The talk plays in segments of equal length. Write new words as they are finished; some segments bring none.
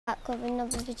back with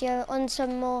another video on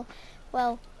some more,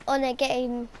 well, on a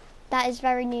game that is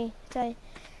very new. So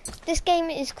this game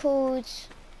is called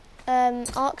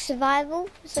ARK Survival.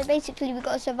 So basically we've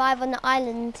got to survive on the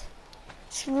island.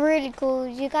 It's really cool.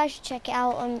 You guys should check it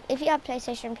out. If you have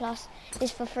PlayStation Plus,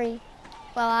 it's for free.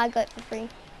 Well, I got it for free.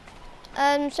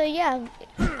 So yeah,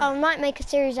 I might make a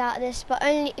series out of this, but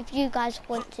only if you guys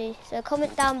want to. So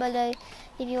comment down below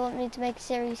if you want me to make a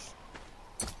series.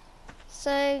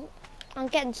 So I'm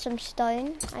getting some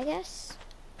stone, I guess.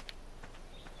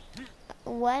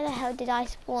 Where the hell did I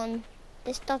spawn?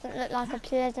 This doesn't look like a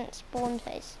pleasant spawn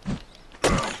place.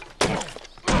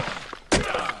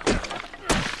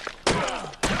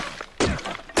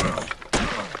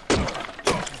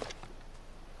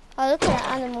 Oh, look at that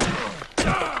animal.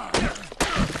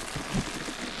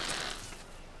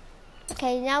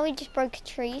 Okay, now we just broke a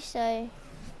tree, so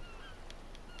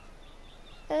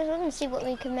let's look and see what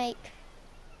we can make.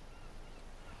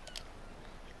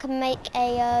 Can make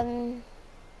a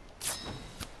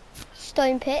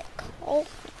stone pick. Oh,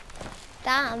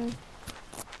 damn.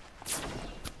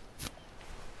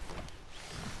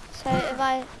 So if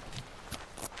I...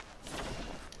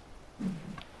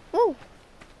 Woo!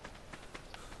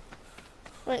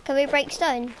 Wait, can we break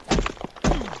stone?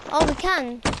 Oh, we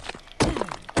can.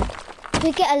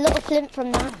 We get a lot of flint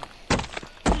from that.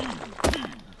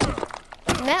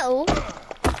 Metal?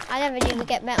 I never knew we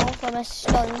get metal from a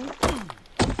stone.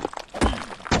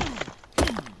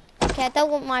 Okay, I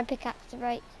don't want my pickaxe to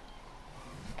break.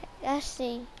 Okay, let's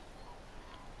see.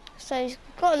 So we've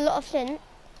got a lot of flint.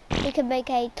 We can make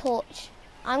a torch.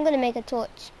 I'm gonna make a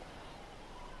torch.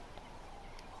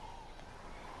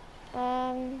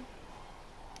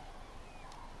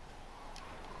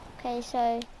 Okay, so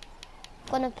I'm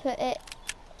gonna put it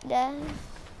there.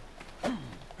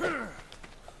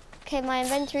 Okay, my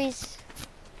inventory's...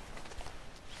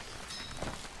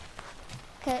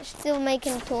 Okay, it's still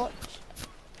making a torch.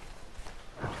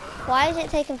 Why is it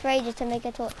taking for ages to make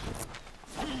a torch?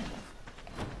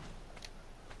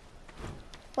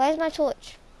 Where's my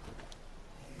torch?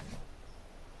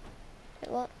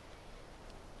 Wait, what?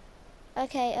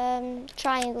 Okay,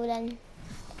 triangle then.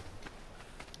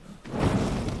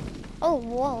 Oh,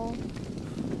 whoa.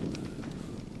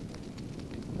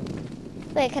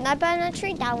 Wait, can I burn a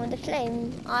tree down with the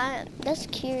flame? That's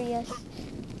curious.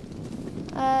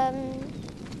 I'm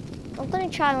gonna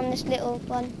try on this little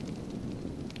one.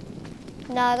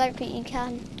 No, I don't think you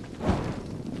can.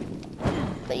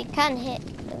 But you can hit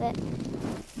with it.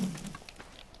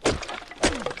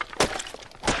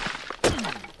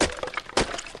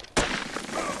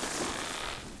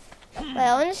 Wait,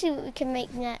 I want to see what we can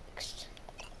make next.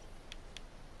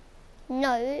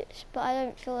 Notes, but I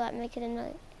don't feel like making a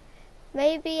note.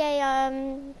 Maybe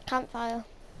a campfire.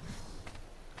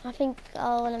 I think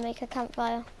I want to make a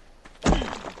campfire.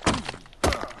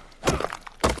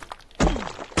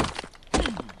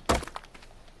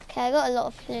 Okay, I got a lot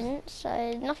of flint,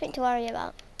 so nothing to worry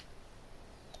about.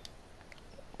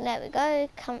 There we go,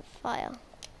 campfire.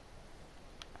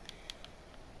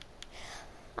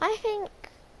 I think,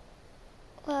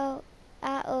 well, we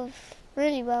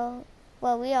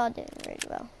are doing really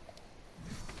well.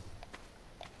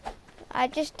 I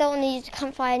just don't want to use the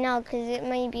campfire now because it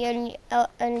may be only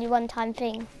one-time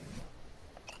thing.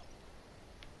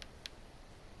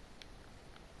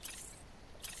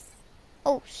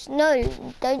 Oh, no,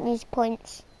 don't use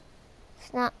points.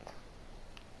 Snap.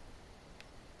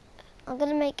 I'm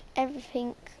gonna make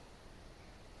everything.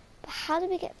 But how do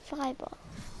we get fiber?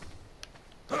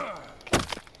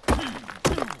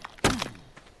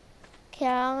 Okay,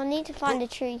 I'll need to find a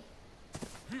tree.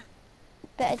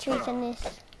 Better tree than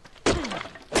this.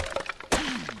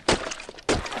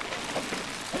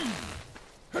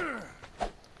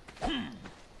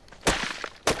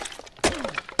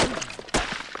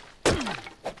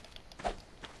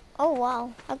 Oh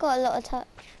wow, I got a lot of touch.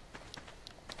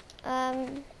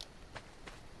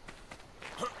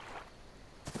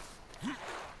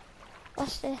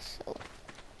 What's this? Oh.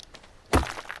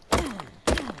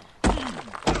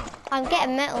 I'm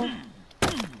getting metal.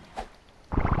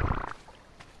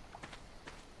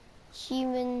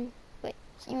 Human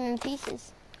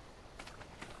pieces.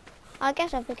 I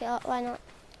guess I'll pick it up, why not?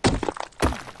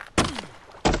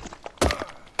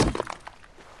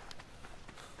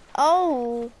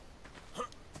 Oh!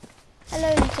 Hello,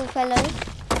 little fellow.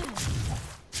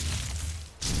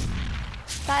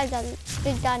 That is a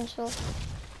big dinosaur.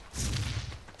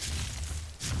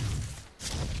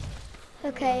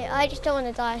 Okay, I just don't want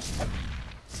to die.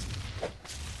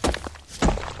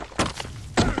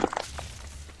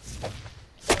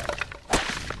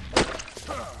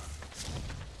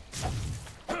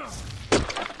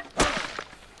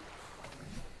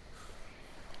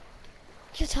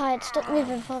 You're tired, stop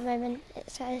moving for a moment, it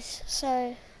says.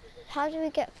 So, how do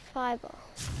we get fibre?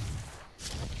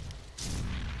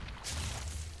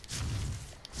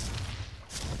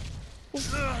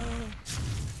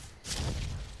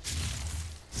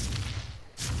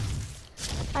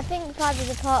 I think fibre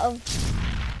is a part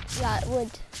of, like, wood.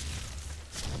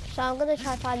 So I'm gonna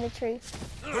try to find the tree.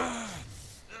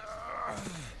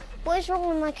 What is wrong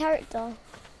with my character?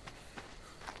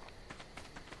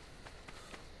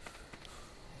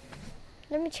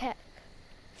 Let me check.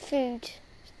 Food.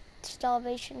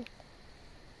 Starvation.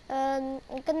 I'm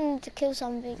gonna need to kill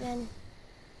something then.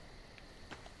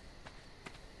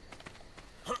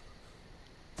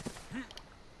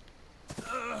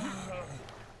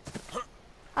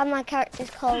 And my character's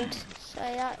cold, so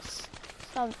that's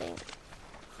something.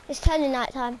 It's turning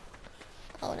night time.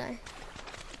 Oh no.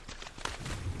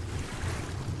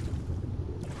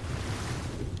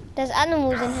 There's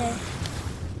animals in here.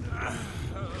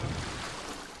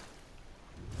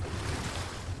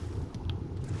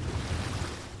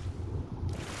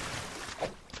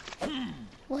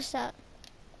 What's that?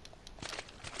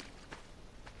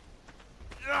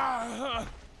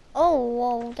 Oh,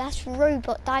 whoa, that's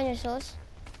robot dinosaurs.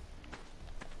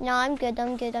 No, I'm good,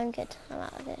 I'm good. I'm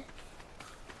out of here.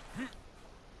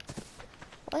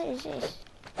 What is this?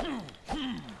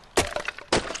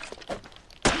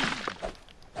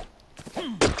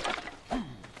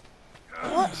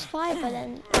 What's fibre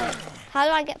then? Wait, how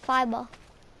do I get fibre?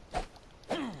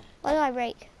 What do I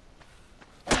break?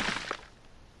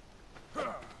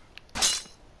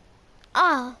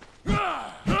 Ah!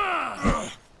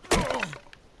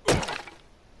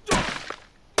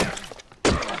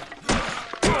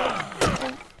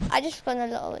 I just spun a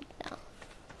lot of wood now.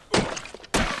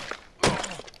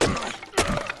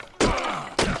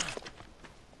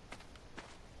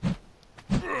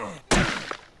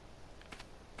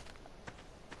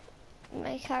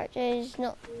 My character is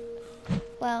not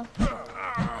well.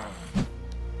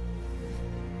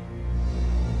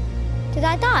 Did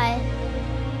I die?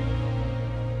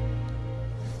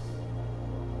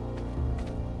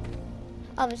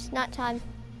 Oh, it's night time.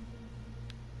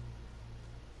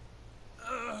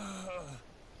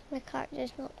 My character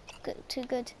is not too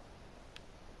good.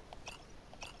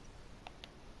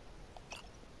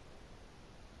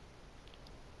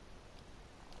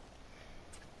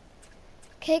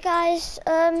 Okay guys,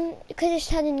 because it's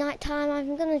turning night time,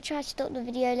 I'm gonna try to stop the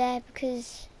video there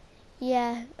because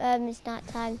yeah, it's night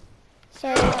time.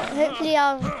 So hopefully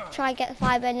I'll try and get the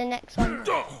fibre in the next one.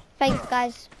 Thanks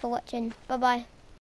guys for watching. Bye bye.